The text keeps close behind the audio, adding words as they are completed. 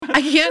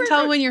I can't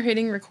tell when you're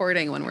hitting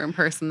recording when we're in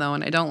person, though,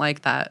 and I don't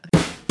like that.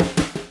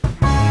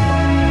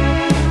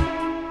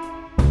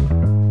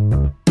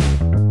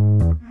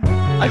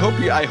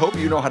 I hope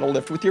you know how to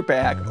lift with your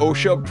back.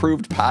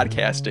 OSHA-approved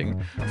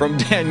podcasting from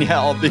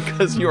Danielle,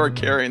 because you are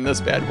carrying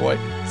this bad boy.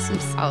 Some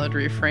solid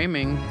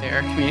reframing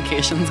there,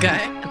 communications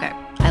guy. Okay,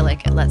 I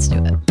like it. Let's do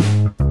it.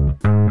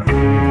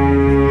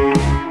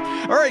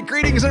 All right,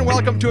 greetings and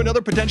welcome to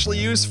another potentially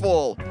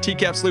useful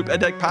TCAPS Loop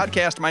EdTech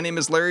podcast. My name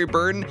is Larry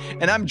Burden,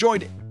 and I'm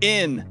joined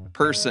in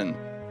person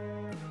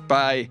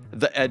by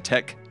the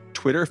EdTech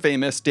Twitter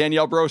famous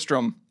Danielle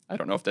Brostrom. I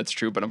don't know if that's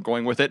true, but I'm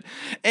going with it.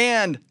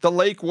 And the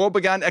Lake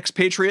Wobegon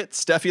expatriate,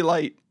 Steffi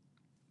Light.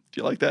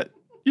 Do you like that?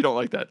 You don't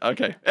like that?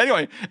 Okay.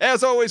 Anyway,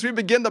 as always, we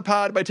begin the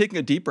pod by taking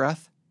a deep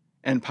breath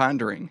and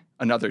pondering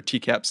another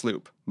TCAPS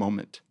Loop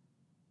moment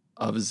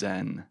of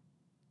Zen.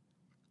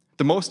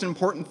 The most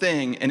important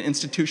thing an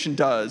institution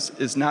does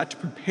is not to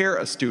prepare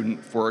a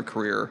student for a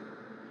career,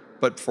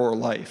 but for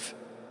life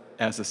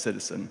as a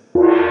citizen.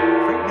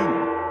 Frank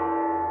Newman.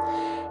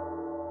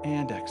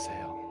 And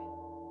exhale.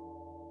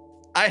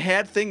 I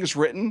had things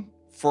written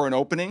for an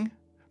opening,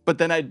 but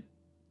then I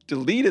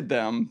deleted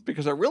them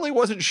because I really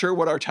wasn't sure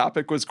what our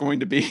topic was going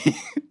to be.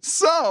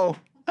 So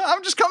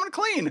I'm just coming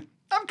clean.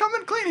 I'm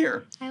coming clean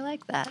here. I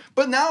like that.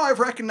 But now I've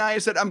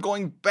recognized that I'm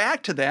going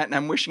back to that, and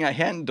I'm wishing I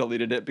hadn't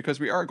deleted it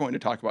because we are going to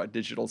talk about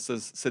Digital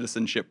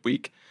Citizenship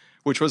Week,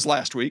 which was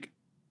last week.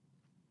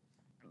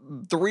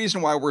 The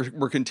reason why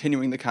we're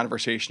continuing the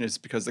conversation is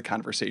because the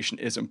conversation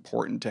is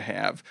important to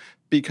have,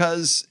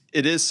 because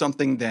it is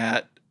something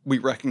that we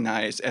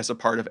recognize as a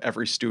part of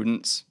every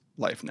student's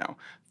life now.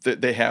 That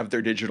they have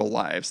their digital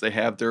lives, they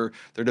have their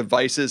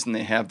devices, and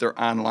they have their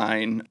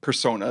online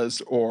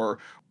personas, or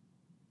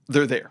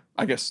they're there.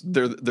 I guess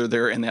they're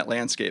there in that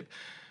landscape.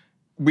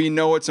 We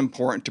know it's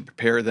important to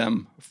prepare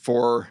them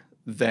for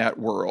that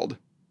world,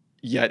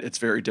 yet it's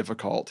very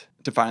difficult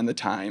to find the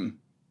time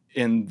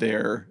in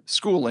their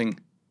schooling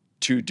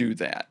to do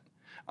that.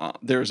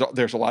 There's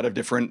a lot of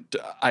different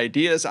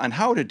ideas on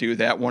how to do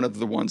that. One of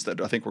the ones that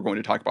I think we're going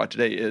to talk about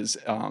today is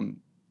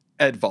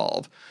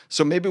Edvolve.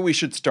 So maybe we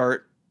should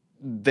start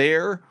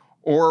there,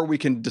 or we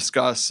can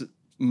discuss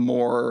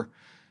more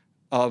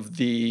of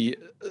the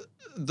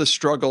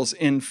struggles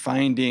in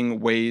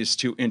finding ways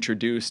to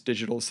introduce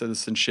digital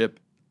citizenship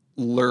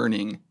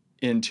learning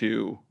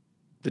into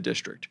the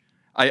district.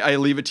 I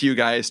leave it to you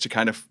guys to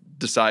kind of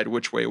decide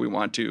which way we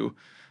want to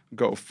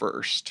go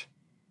first.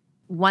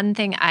 One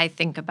thing I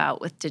think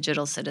about with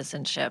digital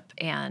citizenship,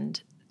 and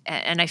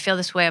I feel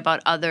this way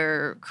about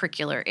other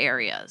curricular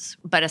areas,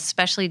 but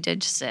especially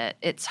DigCit,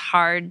 it's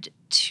hard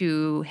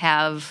to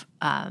have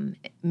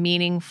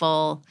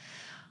meaningful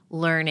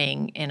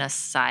learning in a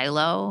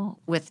silo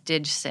with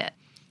DigCit.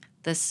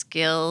 The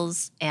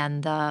skills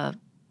and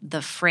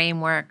the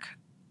framework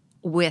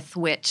with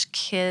which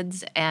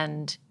kids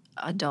and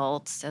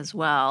adults as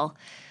well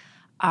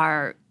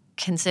are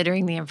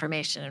considering the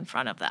information in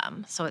front of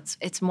them. So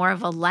it's more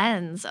of a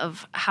lens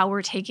of how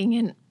we're taking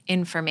in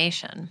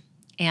information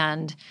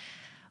and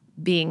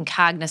being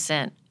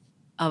cognizant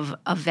of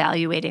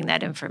evaluating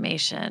that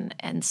information.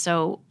 And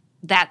so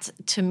that's,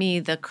 to me,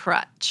 the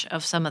crutch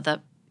of some of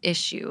the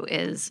issue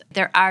is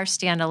there are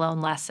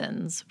standalone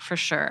lessons for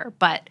sure,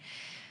 but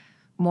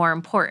more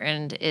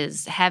important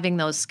is having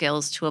those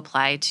skills to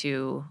apply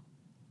to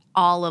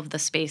all of the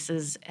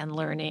spaces and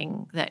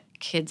learning that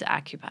kids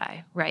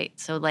occupy, right?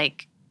 So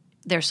like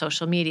their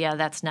social media,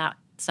 that's not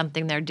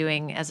something they're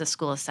doing as a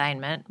school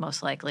assignment,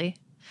 most likely.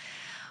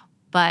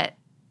 But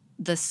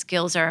the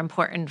skills are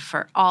important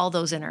for all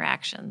those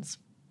interactions,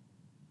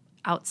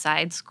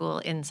 outside school,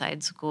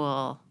 inside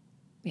school,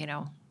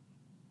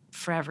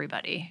 for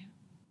everybody.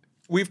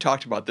 We've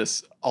talked about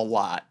this a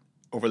lot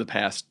over the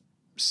past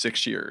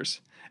 6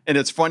 years. And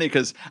it's funny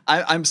because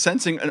I'm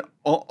sensing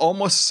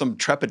almost some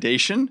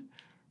trepidation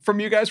from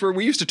you guys, where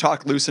we used to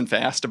talk loose and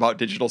fast about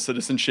digital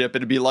citizenship.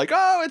 It'd be like,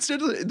 oh,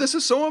 this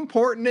is so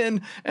important.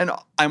 And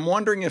I'm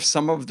wondering if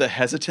some of the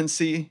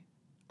hesitancy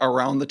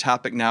around the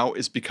topic now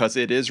is because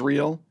it is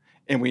real.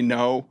 And we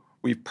know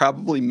we've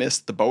probably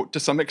missed the boat to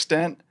some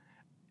extent.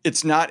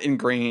 It's not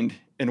ingrained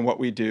in what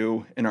we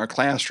do in our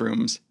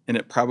classrooms, and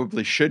it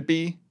probably should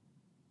be.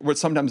 What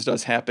sometimes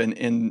does happen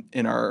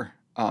in our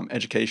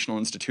educational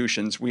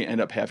institutions, we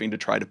end up having to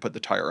try to put the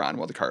tire on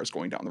while the car is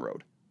going down the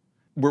road.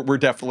 We're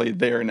definitely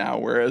there now,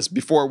 whereas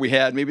before we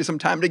had maybe some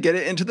time to get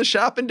it into the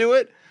shop and do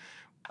it.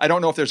 I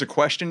don't know if there's a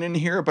question in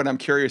here, but I'm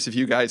curious if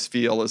you guys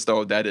feel as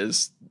though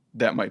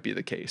that might be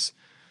the case.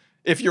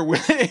 If you're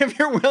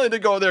willing to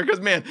go there, because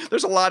man,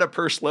 there's a lot of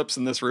pursed lips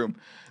in this room.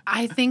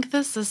 I think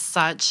this is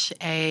such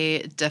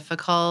a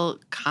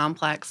difficult,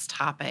 complex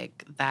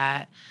topic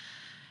that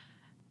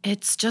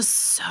it's just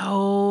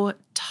so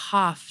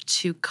tough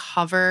to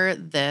cover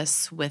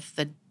this with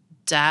the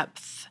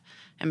depth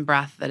and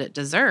breadth that it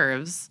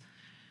deserves.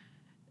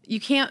 you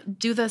can't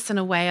do this in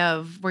a way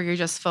of where you're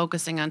just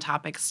focusing on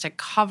topics to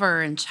cover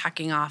and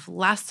checking off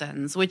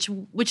lessons, which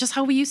is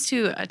how we used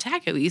to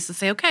attack it. We used to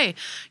say, okay,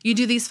 you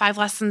do these 5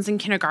 lessons in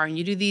kindergarten,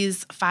 you do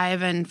these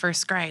 5 in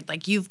first grade,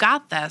 like you've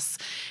got this.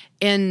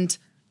 And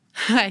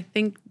I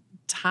think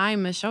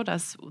time has showed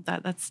us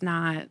that it's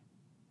not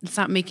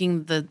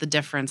making the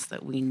difference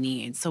that we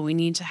need. So we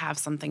need to have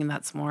something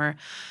that's more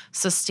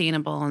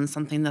sustainable and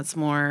something that's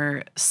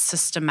more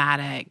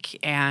systematic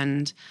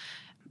and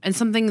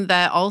something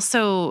that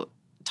also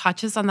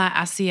touches on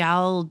that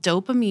SEL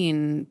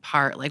dopamine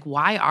part. Like,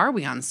 why are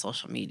we on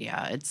social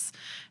media?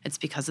 It's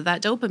because of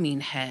that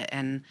dopamine hit.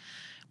 And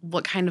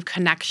what kind of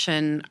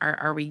connection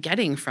are we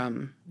getting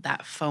from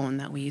that phone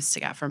that we used to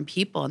get from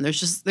people? And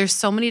there's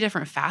so many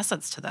different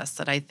facets to this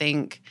that I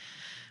think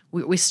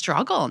we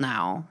struggle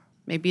now.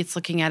 Maybe it's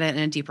looking at it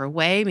in a deeper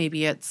way.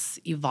 Maybe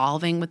it's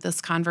evolving with this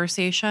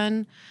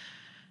conversation.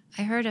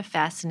 I heard a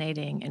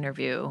fascinating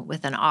interview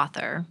with an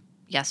author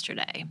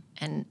yesterday,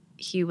 and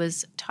he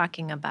was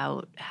talking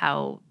about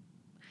how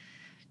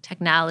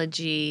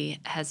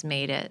technology has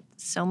made it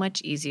so much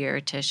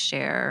easier to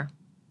share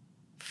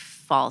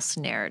false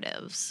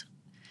narratives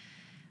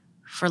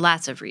for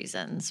lots of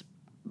reasons.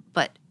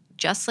 But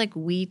just like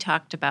we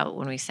talked about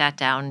when we sat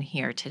down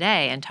here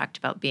today and talked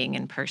about being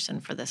in person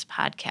for this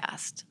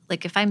podcast,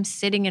 like if I'm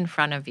sitting in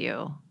front of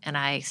you and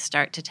I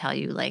start to tell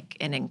you like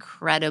an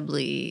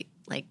incredibly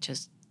like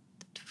just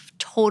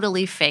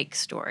totally fake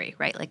story,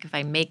 right? Like if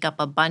I make up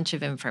a bunch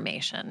of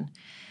information,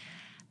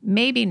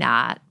 maybe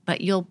not,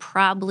 but you'll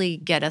probably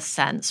get a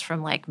sense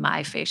from like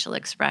my facial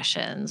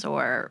expressions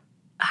or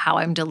how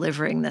I'm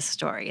delivering this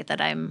story that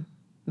I'm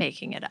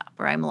making it up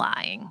or I'm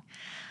lying.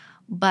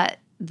 But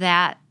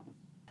that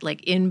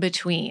like in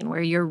between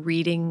where you're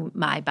reading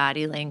my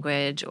body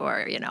language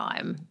or, you know,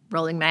 I'm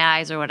rolling my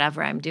eyes or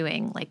whatever I'm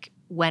doing, like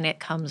when it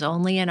comes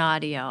only in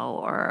audio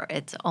or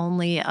it's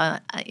only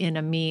in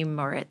a meme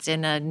or it's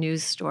in a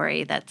news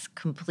story that's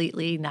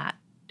completely not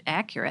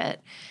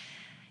accurate,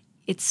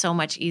 it's so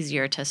much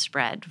easier to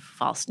spread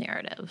false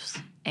narratives.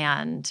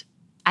 And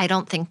I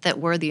don't think that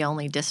we're the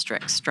only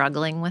district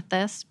struggling with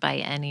this by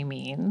any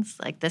means.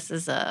 Like this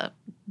is a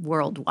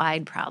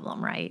worldwide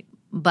problem, right?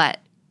 But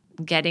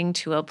getting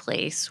to a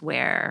place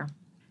where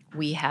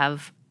we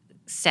have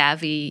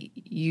savvy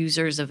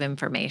users of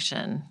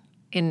information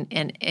in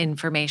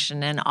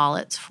information in all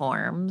its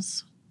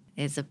forms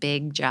is a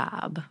big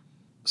job.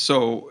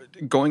 So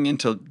going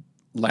into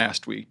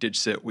last week,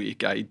 DigCit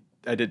Week, I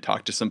did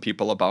talk to some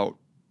people about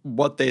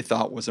what they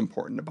thought was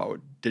important about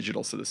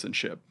digital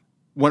citizenship.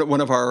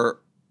 One of our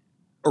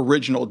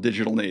original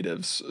digital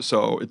natives,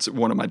 so it's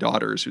one of my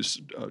daughters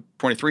who's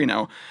 23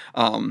 now,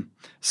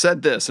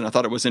 said this, and I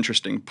thought it was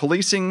interesting.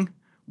 Policing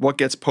what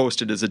gets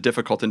posted is a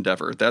difficult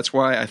endeavor. That's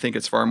why I think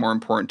it's far more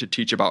important to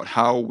teach about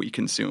how we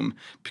consume,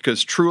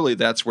 because truly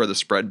that's where the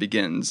spread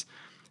begins.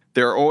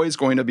 There are always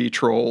going to be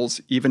trolls,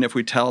 even if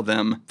we tell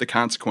them the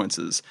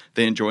consequences.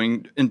 They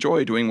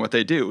enjoy doing what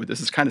they do.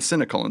 This is kind of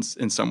cynical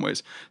in some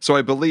ways. So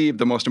I believe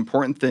the most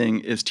important thing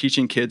is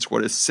teaching kids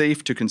what is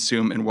safe to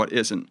consume and what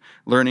isn't,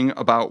 learning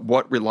about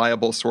what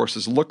reliable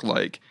sources look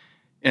like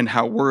and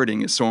how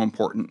wording is so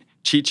important,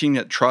 teaching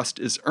that trust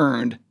is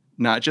earned,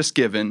 not just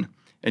given,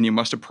 and you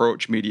must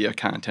approach media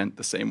content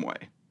the same way.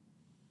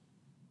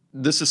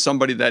 This is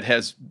somebody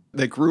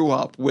that grew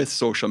up with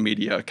social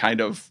media kind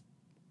of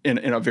in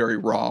a very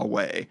raw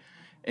way.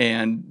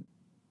 And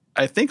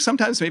I think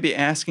sometimes maybe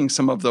asking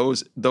some of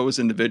those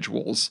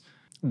individuals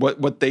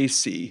what they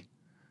see,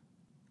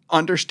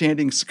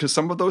 understanding, because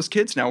some of those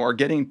kids now are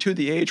getting to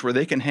the age where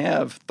they can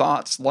have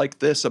thoughts like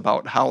this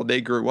about how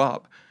they grew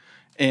up.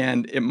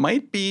 And it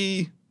might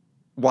be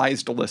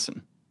wise to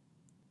listen.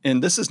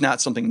 And this is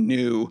not something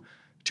new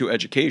to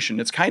education.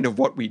 It's kind of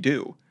what we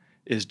do,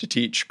 is to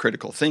teach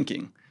critical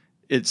thinking.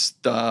 It's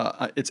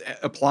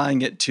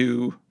applying it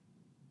to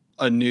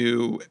a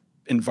new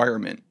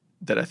environment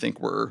that I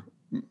think we're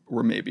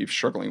maybe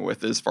struggling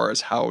with as far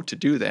as how to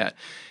do that.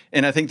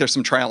 And I think there's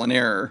some trial and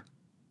error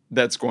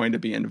that's going to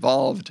be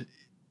involved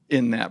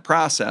in that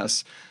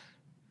process.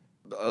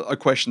 A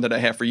question that I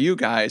have for you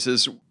guys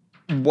is,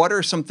 what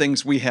are some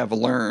things we have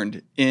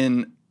learned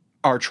in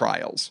our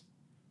trials?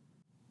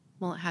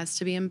 Well, it has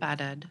to be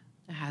embedded.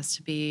 It has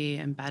to be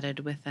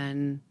embedded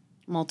within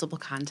multiple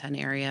content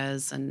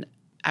areas, and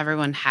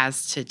everyone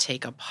has to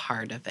take a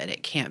part of it.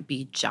 It can't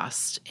be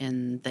just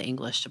in the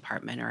English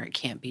department, or it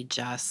can't be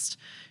just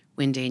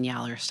when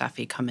Danielle or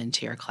Steffi come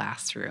into your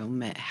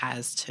classroom. It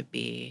has to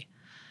be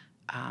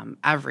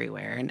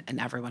everywhere, and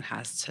everyone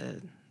has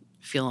to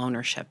feel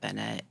ownership in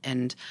it.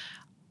 And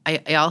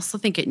I also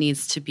think it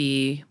needs to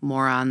be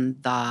more on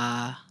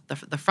the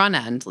front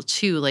end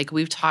too. Like,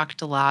 we've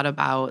talked a lot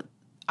about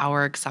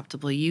our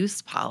acceptable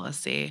use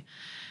policy,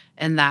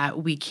 and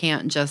that we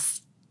can't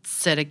just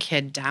sit a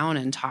kid down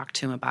and talk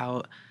to him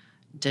about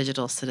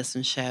digital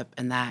citizenship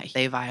and that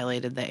they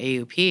violated the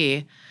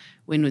AUP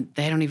when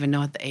they don't even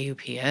know what the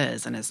AUP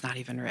is, and it's not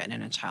even written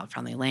in a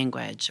child-friendly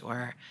language.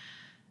 Or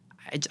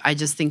I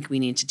just think we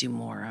need to do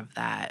more of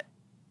that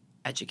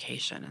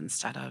education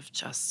instead of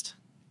just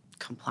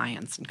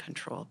compliance and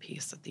control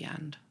piece at the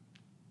end.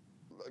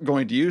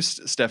 Going to you,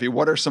 Steffi,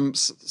 what are some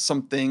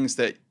things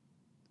that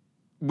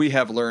we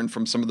have learned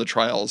from some of the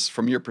trials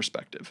from your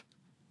perspective?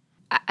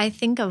 I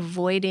think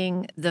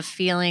avoiding the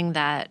feeling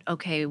that,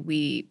 okay,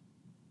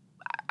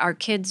 our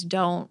kids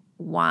don't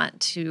want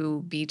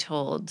to be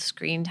told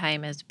screen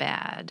time is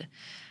bad.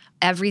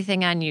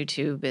 Everything on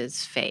YouTube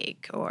is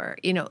fake, or,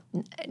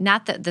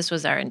 not that this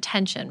was our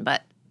intention,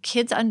 but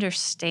kids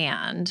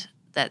understand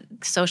that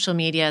social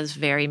media is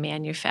very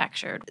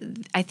manufactured.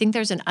 I think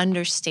there's an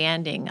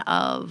understanding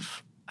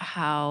of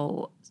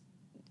how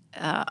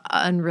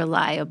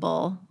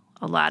unreliable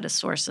a lot of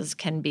sources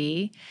can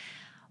be,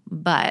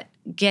 but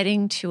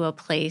getting to a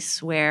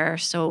place where,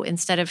 so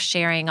instead of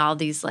sharing all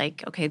these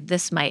like, okay,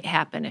 this might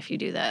happen if you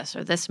do this,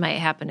 or this might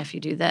happen if you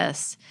do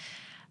this,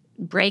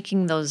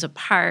 breaking those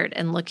apart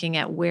and looking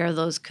at where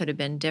those could have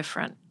been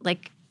different.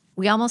 Like,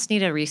 we almost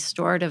need a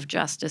restorative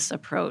justice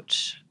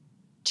approach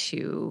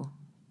to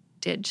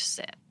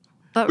DigSit.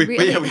 But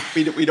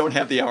we don't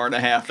have the hour and a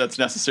half that's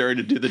necessary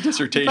to do the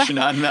dissertation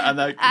on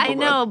that. I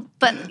know,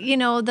 but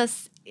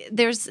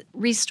there's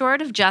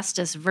restorative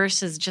justice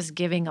versus just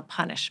giving a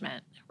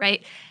punishment,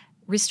 right?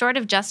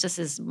 Restorative justice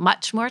is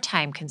much more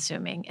time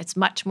consuming. It's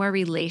much more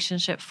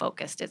relationship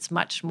focused. It's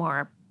much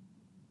more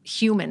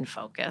human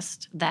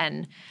focused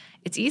than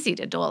it's easy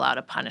to dole out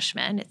a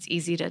punishment. It's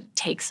easy to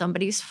take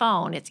somebody's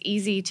phone. It's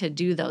easy to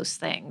do those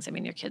things. I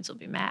mean, your kids will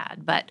be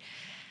mad, but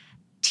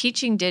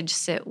teaching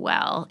DigSit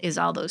well is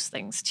all those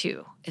things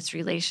too. It's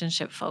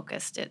relationship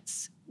focused.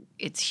 It's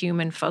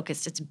human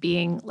focused. It's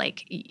being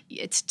like,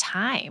 it's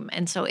time.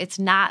 And so it's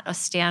not a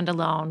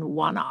standalone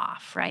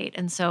one-off, right?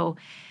 And so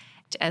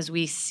as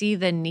we see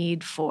the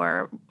need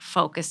for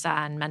focus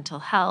on mental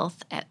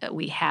health,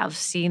 we have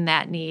seen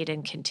that need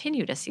and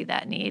continue to see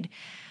that need.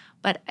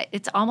 But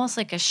it's almost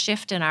like a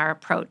shift in our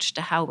approach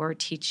to how we're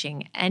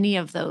teaching any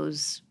of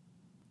those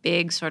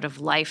big sort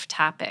of life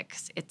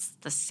topics. It's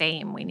the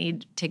same. We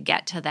need to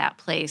get to that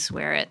place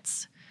where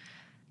it's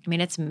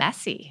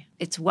messy.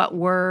 It's what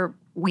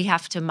we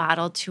have to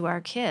model to our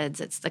kids.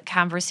 It's the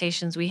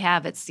conversations we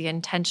have. It's the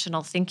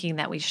intentional thinking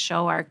that we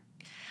show our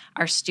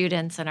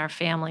students and our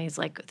families,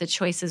 like the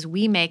choices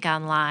we make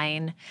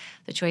online,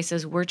 the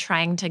choices we're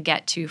trying to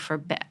get to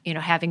for,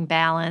 having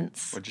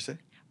balance. What'd you say?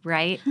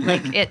 Right?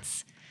 Like,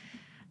 it's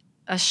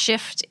a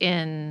shift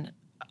in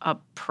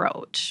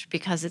approach,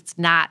 because it's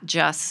not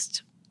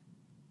just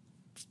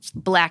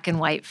black and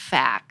white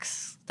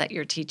facts that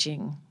you're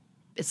teaching.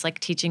 It's like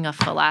teaching a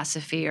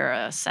philosophy or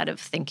a set of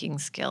thinking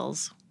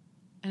skills.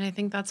 And I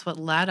think that's what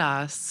led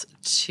us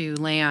to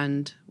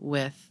land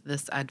with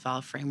this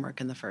EdVol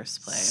framework in the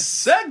first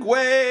place.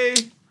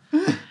 Segue!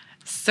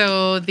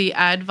 So the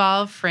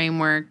EdVol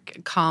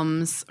framework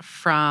comes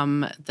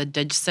from the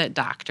DigSit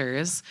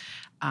doctors,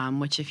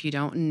 which, if you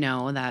don't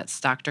know, that's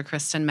Dr.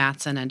 Kristen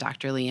Mattson and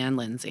Dr. Leanne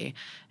Lindsay.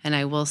 And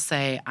I will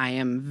say I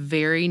am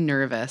very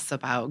nervous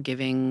about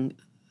giving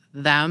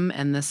them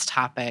and this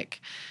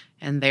topic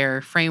and their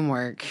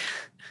framework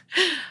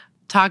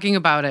talking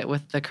about it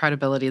with the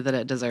credibility that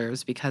it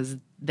deserves, because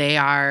they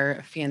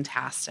are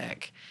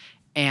fantastic.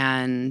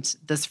 And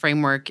this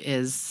framework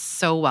is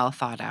so well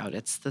thought out.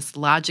 It's this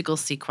logical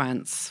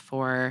sequence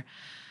for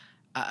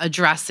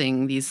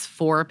addressing these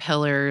 4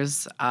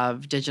 pillars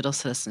of digital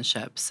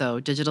citizenship. So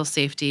digital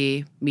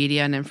safety,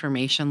 media and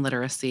information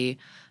literacy,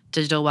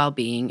 digital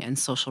well-being, and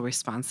social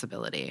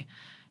responsibility.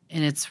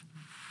 And it's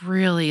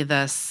really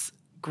this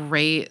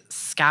great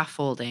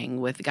scaffolding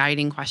with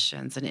guiding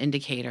questions and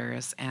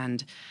indicators.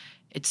 And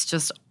it's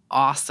just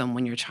awesome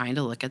when you're trying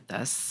to look at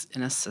this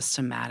in a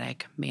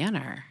systematic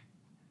manner.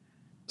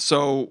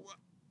 So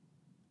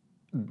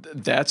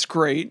that's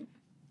great.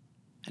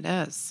 It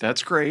is.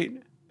 That's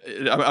great.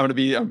 I'm going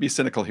to be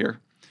cynical here,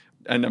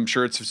 and I'm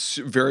sure it's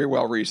very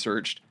well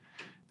researched.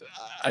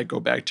 I go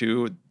back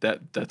to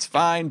that. That's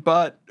fine,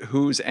 but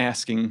who's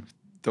asking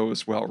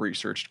those well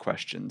researched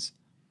questions,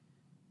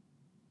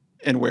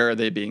 and where are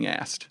they being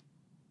asked,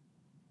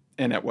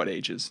 and at what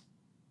ages?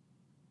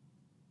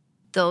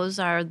 Those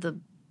are the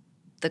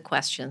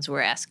questions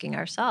we're asking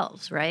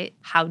ourselves, right?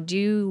 How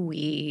do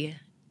we,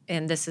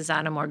 and this is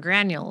on a more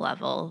granular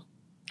level,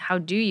 how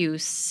do you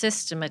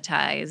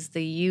systematize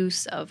the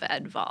use of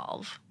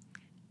EdVol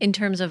in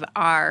terms of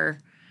our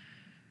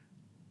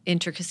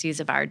intricacies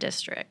of our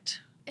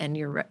district? And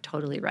you're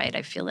totally right.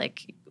 I feel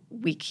like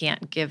we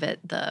can't give it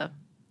the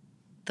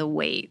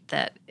weight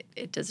that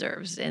it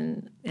deserves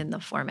in the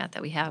format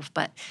that we have.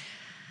 But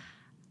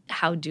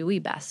how do we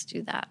best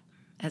do that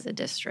as a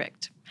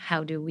district?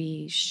 How do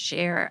we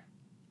share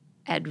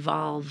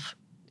EdVol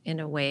in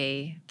a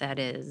way that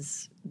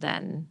is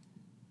then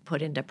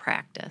put into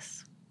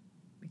practice?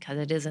 Because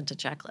it isn't a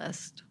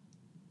checklist,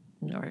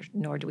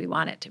 nor do we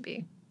want it to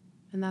be.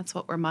 And that's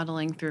what we're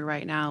muddling through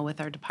right now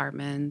with our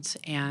department,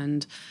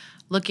 and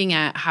looking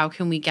at how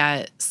can we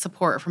get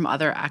support from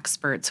other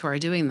experts who are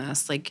doing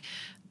this. Like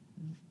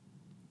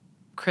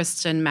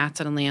Kristen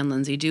Mattson and Leanne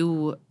Lindsay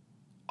do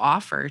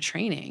offer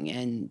training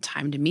and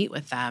time to meet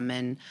with them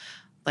and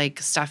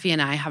Like Steffi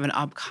and I have an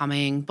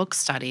upcoming book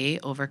study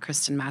over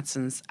Kristen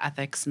Matson's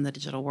Ethics in the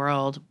Digital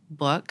World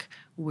book.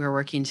 We're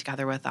working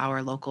together with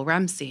our local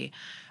REMC.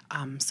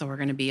 So we're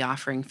going to be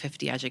offering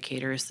 50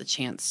 educators the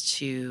chance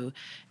to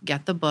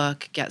get the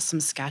book, get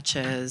some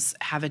sketches,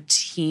 have a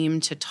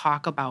team to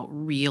talk about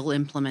real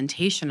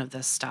implementation of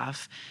this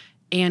stuff.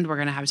 And we're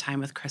going to have time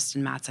with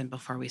Kristen Matson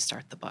before we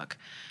start the book.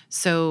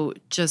 So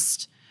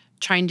just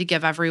trying to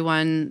give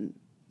everyone,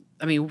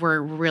 I mean, we're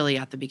really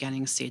at the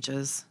beginning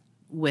stages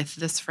with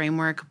this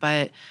framework,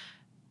 but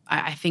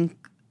I think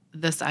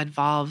this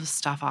Edvolve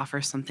stuff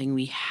offers something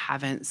we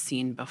haven't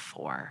seen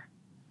before.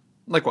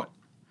 Like what?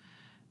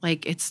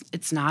 Like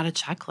it's not a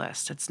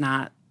checklist. It's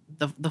not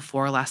the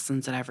 4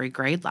 lessons at every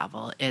grade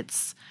level.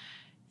 It's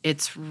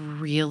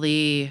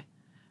really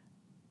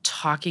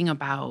talking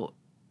about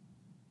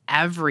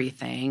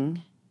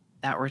everything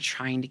that we're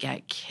trying to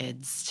get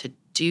kids to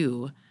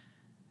do,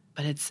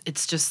 but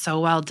it's just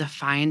so well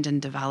defined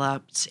and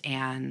developed,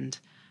 and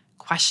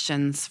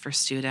questions for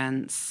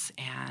students.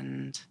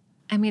 And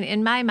I mean,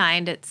 in my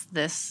mind, it's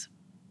this,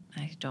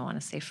 I don't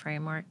want to say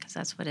framework because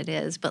that's what it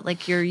is, but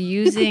like you're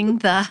using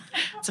the...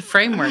 It's a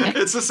framework.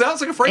 It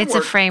sounds like a framework. It's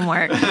a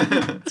framework.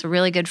 It's a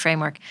really good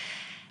framework.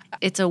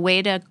 It's a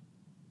way to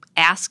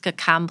ask a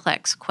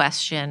complex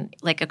question,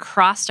 like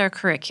across our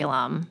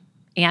curriculum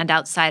and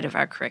outside of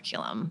our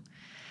curriculum.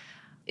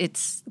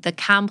 It's the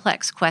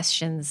complex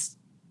questions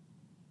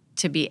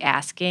to be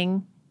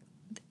asking,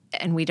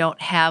 and we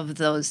don't have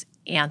those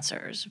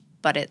answers,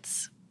 but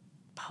it's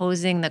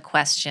posing the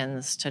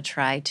questions to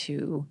try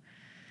to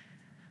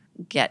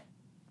get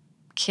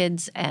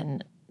kids,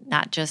 and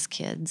not just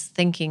kids,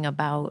 thinking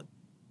about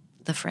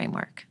the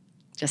framework.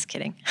 Just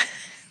kidding.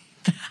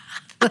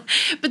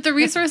 But the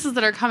resources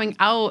that are coming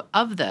out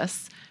of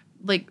this,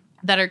 like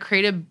that are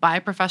created by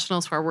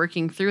professionals who are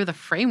working through the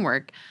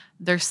framework,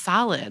 they're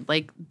solid.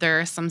 Like there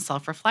are some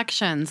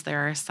self-reflections,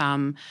 there are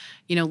some,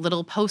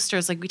 little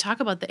posters. Like we talk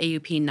about the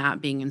AUP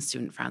not being in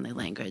student-friendly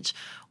language.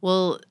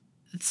 Well,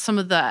 some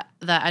of the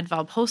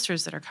Edvolve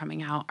posters that are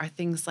coming out are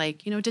things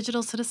like,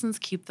 digital citizens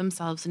keep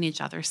themselves and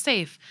each other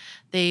safe.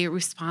 They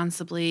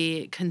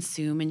responsibly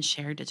consume and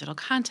share digital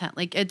content.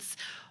 Like it's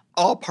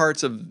all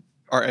parts of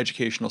our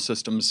educational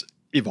systems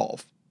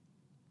evolve.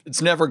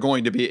 It's never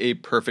going to be a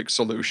perfect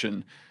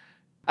solution.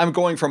 I'm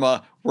going from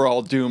a we're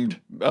all doomed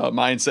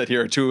mindset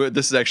here to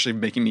this is actually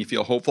making me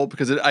feel hopeful,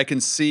 because I can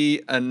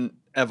see an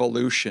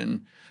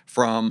evolution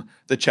from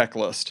the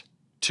checklist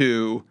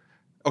to,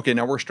 okay,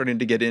 now we're starting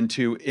to get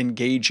into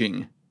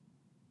engaging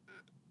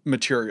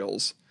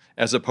materials,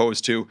 as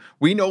opposed to,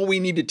 we know we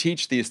need to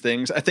teach these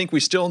things. I think we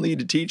still need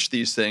to teach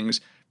these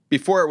things.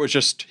 Before it was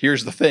just,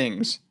 here's the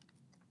things.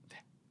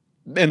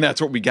 And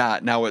that's what we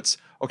got. Now it's,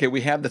 okay,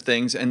 we have the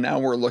things, and now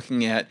we're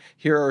looking at,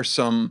 here are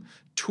some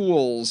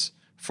tools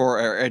for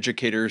our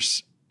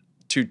educators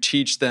to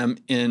teach them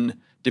in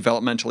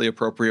developmentally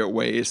appropriate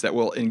ways that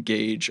will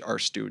engage our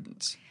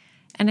students.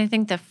 And I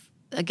think the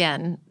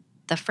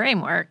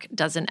framework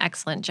does an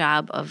excellent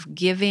job of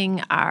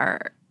giving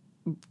our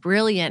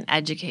brilliant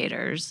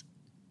educators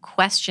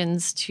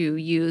questions to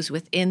use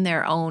within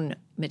their own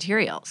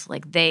materials.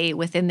 Like they,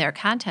 within their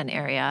content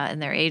area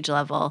and their age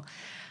level,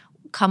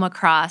 come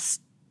across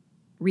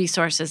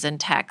resources and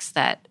texts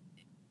that,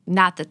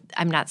 not that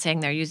I'm not saying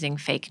they're using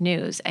fake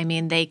news. I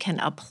mean, they can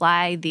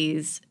apply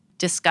these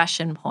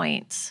discussion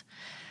points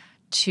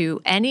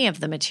to any of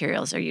the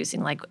materials they're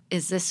using. Like,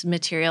 is this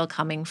material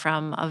coming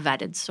from a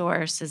vetted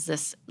source? Is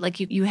this, like,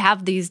 you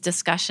have these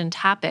discussion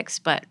topics,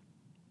 but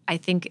I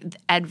think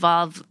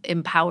Edvolve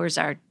empowers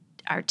our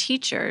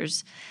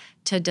teachers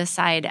to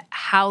decide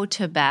how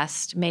to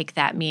best make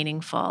that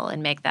meaningful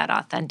and make that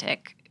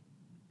authentic,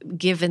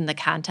 given the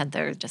content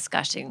they're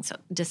discussing. So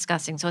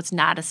it's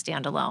not a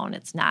standalone.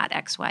 It's not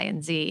X, Y,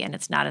 and Z, and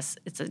it's not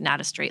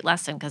a straight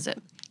lesson, because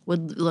it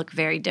would look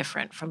very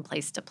different from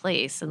place to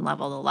place and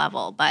level to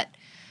level. But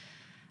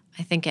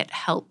I think it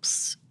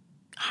helps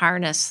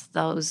harness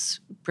those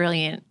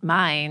brilliant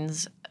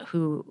minds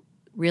who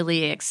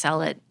really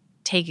excel at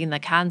taking the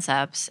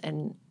concepts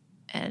and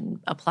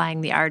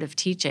applying the art of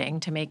teaching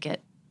to make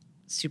it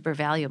super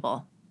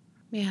valuable.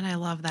 Man, I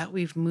love that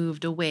we've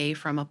moved away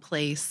from a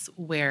place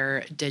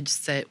where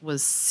DigCit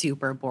was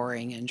super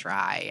boring and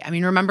dry. I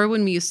mean, remember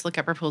when we used to look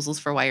at proposals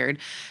for Wired,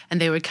 and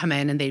they would come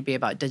in and they'd be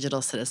about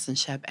digital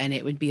citizenship, and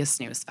it would be a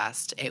snooze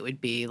fest. It would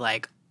be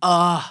like,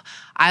 oh,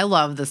 I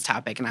love this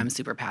topic and I'm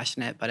super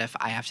passionate, but if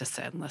I have to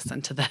sit and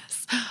listen to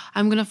this,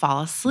 I'm going to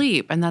fall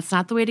asleep. And that's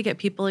not the way to get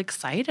people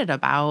excited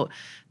about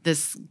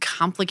this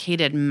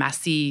complicated,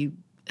 messy,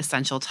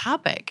 essential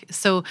topic.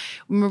 So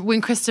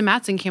when Kristen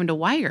Matson came to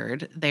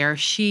Wired there,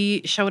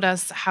 she showed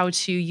us how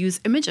to use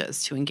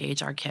images to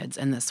engage our kids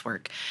in this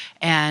work.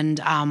 And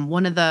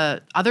one of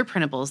the other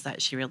printables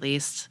that she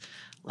released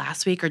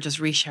last week, or just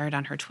reshared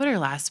on her Twitter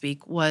last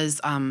week,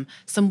 was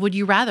some Would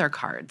You Rather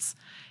cards.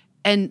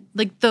 And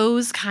like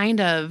those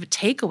kind of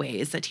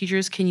takeaways that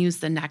teachers can use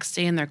the next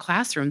day in their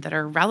classroom that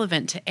are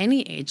relevant to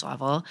any age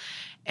level.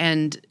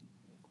 And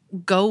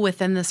go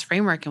within this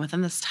framework and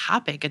within this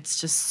topic. It's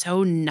just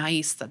so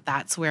nice that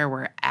that's where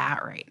we're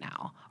at right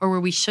now, or where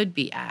we should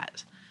be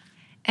at.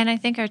 And I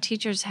think our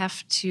teachers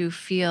have to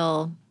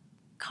feel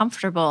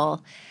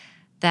comfortable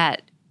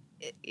that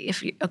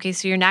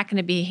so you're not going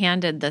to be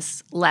handed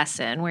this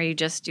lesson where you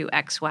just do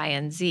X, Y,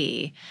 and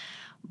Z,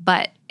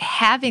 but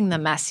having the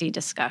messy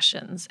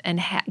discussions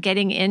and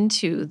getting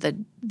into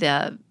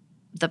the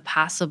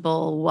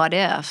possible what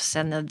ifs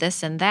and the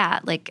this and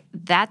that, like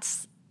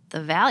that's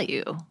the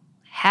value.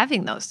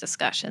 Having those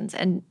discussions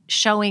and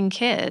showing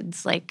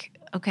kids like,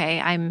 okay,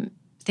 I'm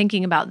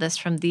thinking about this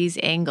from these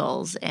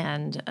angles,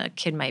 and a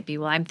kid might be,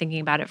 well, I'm thinking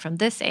about it from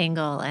this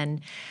angle,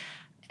 and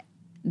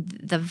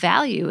the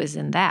value is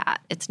in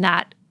that. It's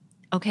not,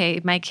 okay,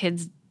 my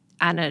kids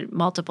on a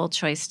multiple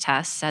choice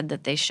test said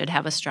that they should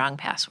have a strong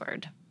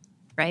password,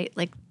 right?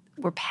 Like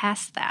we're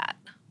past that.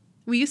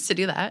 We used to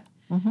do that.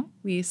 Mm-hmm.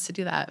 We used to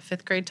do that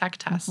 5th grade tech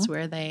test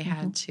where they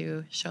had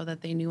to show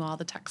that they knew all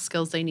the tech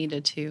skills they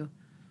needed to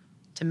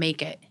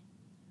make it.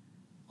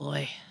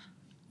 Boy,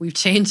 we've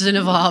changed and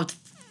evolved,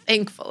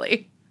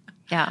 thankfully.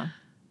 Yeah.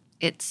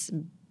 It's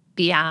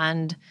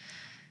beyond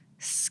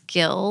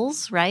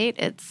skills, right?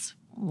 It's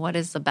what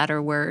is the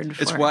better word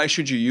for It's why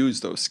should you use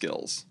those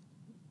skills?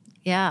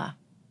 Yeah.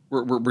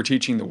 We're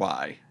teaching the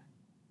why.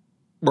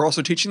 We're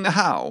also teaching the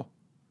how.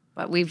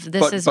 But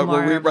But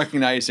we're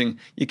recognizing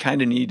you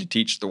kind of need to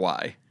teach the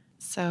why.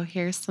 So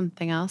here's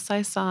something else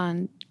I saw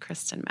on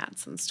Kristen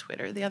Madsen's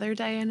Twitter the other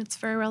day, and it's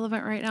very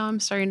relevant right now. I'm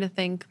starting to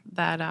think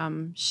that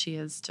she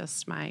is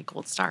just my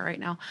gold star right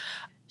now.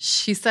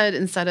 She said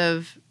instead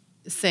of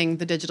saying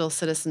the digital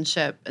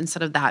citizenship,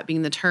 instead of that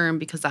being the term,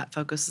 because that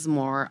focuses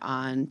more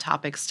on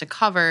topics to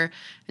cover,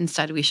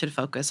 instead we should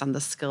focus on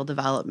the skill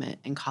development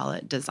and call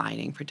it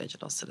designing for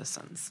digital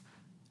citizens.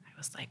 I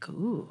was like,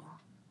 ooh,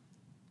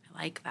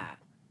 I like that.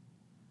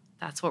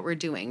 That's what we're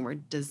doing. We're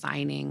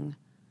designing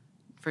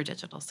for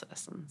digital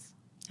citizens.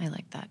 I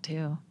like that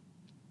too.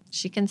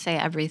 She can say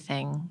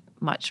everything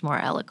much more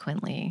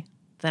eloquently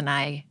than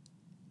I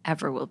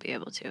ever will be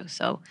able to.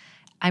 So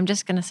I'm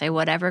just going to say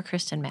whatever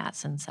Kristen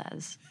Madsen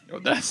says. Oh,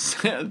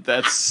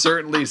 that's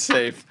certainly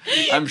safe.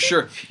 I'm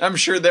sure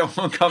that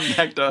won't come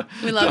back to.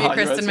 We love you,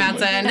 Kristen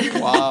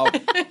Madsen. Wow.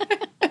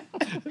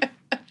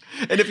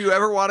 And if you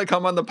ever want to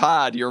come on the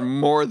pod, you're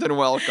more than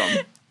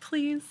welcome.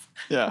 Please.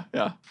 Yeah.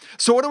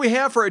 So what do we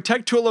have for a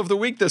tech tool of the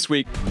week this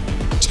week?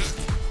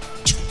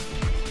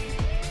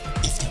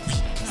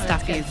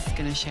 Steffi's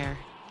going to share.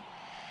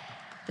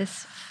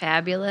 This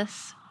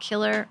fabulous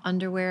killer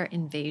underwear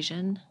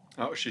invasion.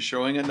 Oh, she's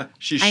showing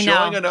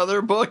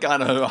another book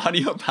on an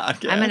audio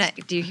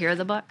podcast. Do you hear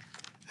the book?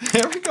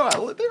 There we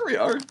go. There we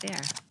are.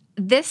 There.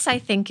 This, I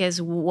think,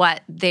 is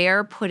what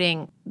they're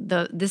putting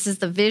this is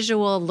the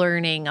visual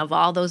learning of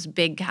all those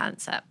big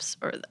concepts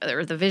or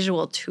the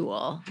visual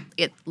tool.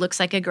 It looks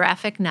like a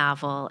graphic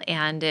novel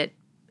and it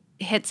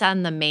hits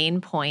on the main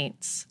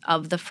points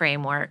of the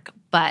framework,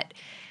 but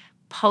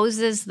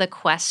poses the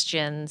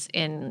questions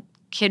in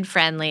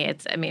kid-friendly.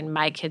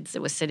 My kids,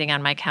 it was sitting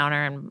on my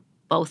counter and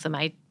both of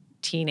my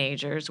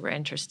teenagers were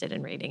interested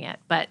in reading it,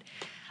 but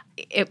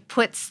it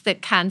puts the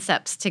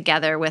concepts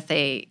together with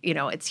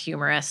it's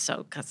humorous,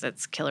 so because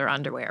it's killer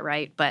underwear,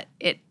 right? But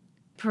it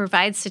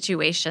provides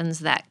situations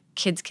that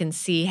kids can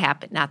see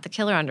happen, not the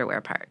killer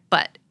underwear part,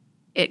 but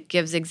it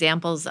gives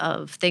examples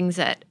of things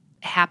that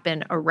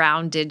happen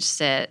around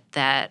DigCit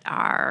that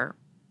are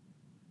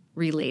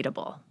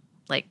relatable.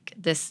 Like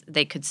this,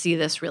 they could see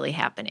this really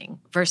happening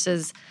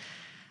versus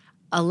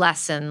a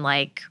lesson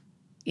like,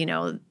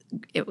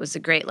 it was a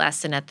great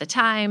lesson at the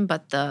time,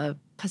 but the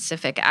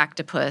Pacific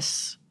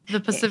octopus. The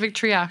Pacific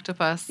tree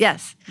octopus.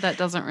 Yes. That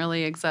doesn't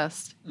really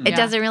exist. It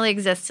doesn't really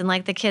exist. And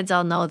the kids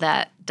all know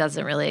that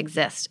doesn't really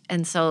exist.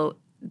 And so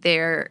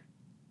they're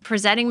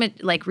presenting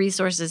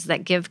resources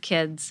that give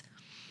kids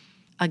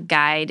a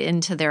guide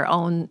into their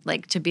own,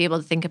 to be able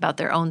to think about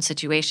their own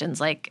situations.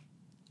 Like,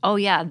 oh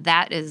yeah,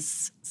 that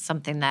is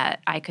something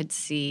that I could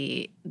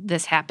see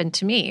this happened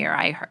to me, or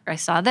I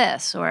saw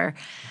this, or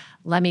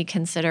let me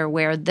consider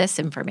where this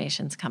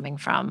information's coming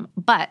from.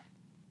 But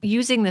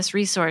using this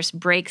resource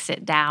breaks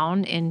it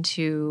down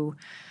into,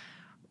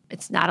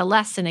 it's not a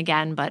lesson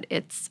again, but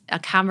it's a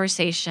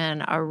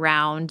conversation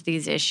around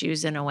these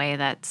issues in a way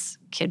that's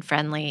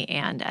kid-friendly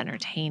and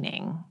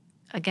entertaining.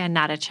 Again,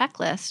 not a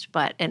checklist,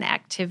 but an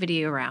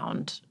activity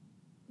around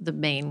the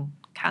main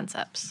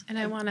concepts. And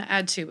I want to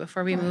add too,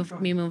 before we move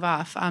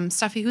off,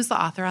 Steffi, who's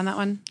the author on that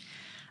one?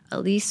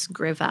 Elise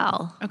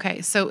Grivel.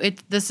 Okay, so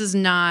this is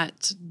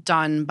not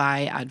done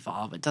by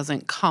Advolve. It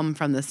doesn't come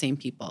from the same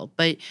people,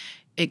 but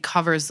it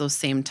covers those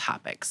same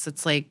topics.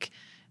 It's like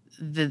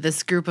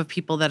this group of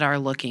people that are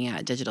looking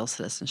at digital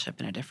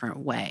citizenship in a different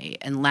way.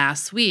 And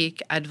last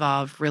week,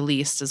 Advolve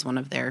released as one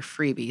of their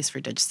freebies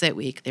for DigCit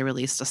Week, they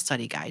released a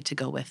study guide to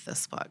go with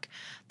this book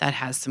that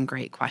has some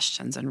great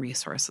questions and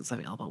resources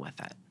available with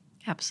it.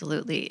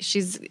 Absolutely.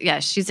 She's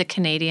a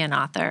Canadian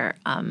author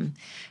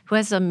who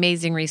has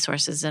amazing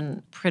resources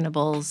and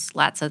printables,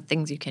 lots of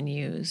things you can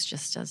use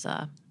just as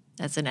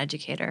an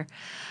educator.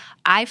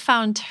 I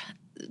found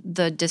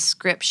the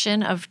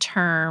description of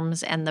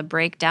terms and the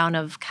breakdown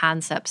of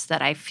concepts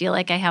that I feel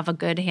like I have a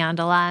good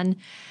handle on,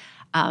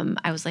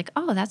 I was like,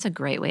 oh, that's a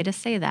great way to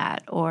say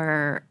that.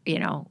 Or,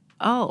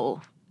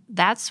 oh,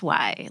 that's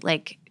why.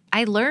 Like,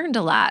 I learned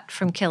a lot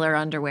from Killer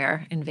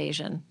Underwear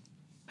Invasion.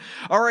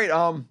 All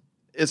right.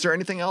 Is there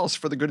anything else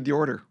for the good of the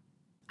order?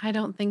 I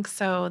don't think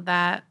so.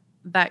 That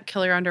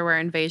Killer Underwear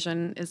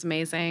Invasion is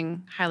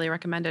amazing. Highly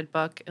recommended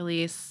book.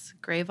 Elise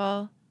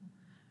Gravel.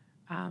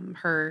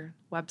 Her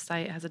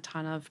website has a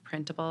ton of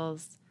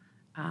printables.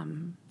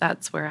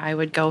 That's where I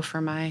would go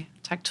for my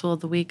tech tool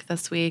of the week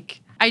this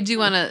week. I do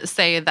want to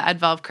say the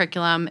EdVolve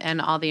curriculum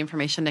and all the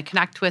information to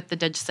connect with the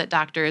DigSit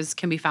doctors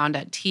can be found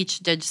at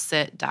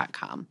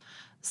teachdigsit.com.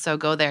 So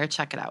go there,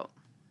 check it out.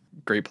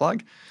 Great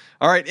plug.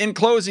 All right. In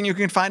closing, you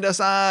can find us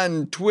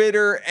on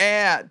Twitter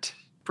at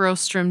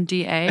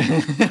BrostromDA.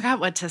 I forgot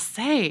what to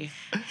say.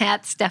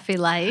 At Steffi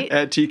Light.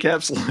 At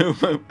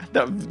TCAPsLoom.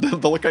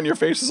 The look on your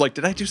face is like,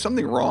 did I do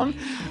something wrong?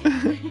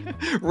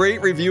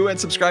 Rate, review, and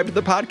subscribe to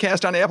the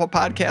podcast on Apple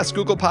Podcasts,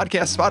 Google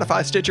Podcasts,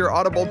 Spotify, Stitcher,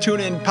 Audible,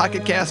 TuneIn,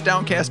 Pocket Cast,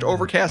 Downcast,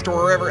 Overcast,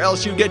 or wherever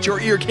else you get your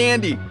ear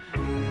candy.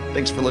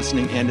 Thanks for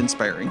listening and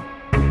inspiring.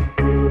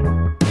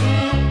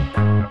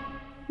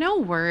 No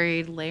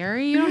worried,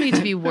 Larry. You don't need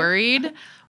to be worried.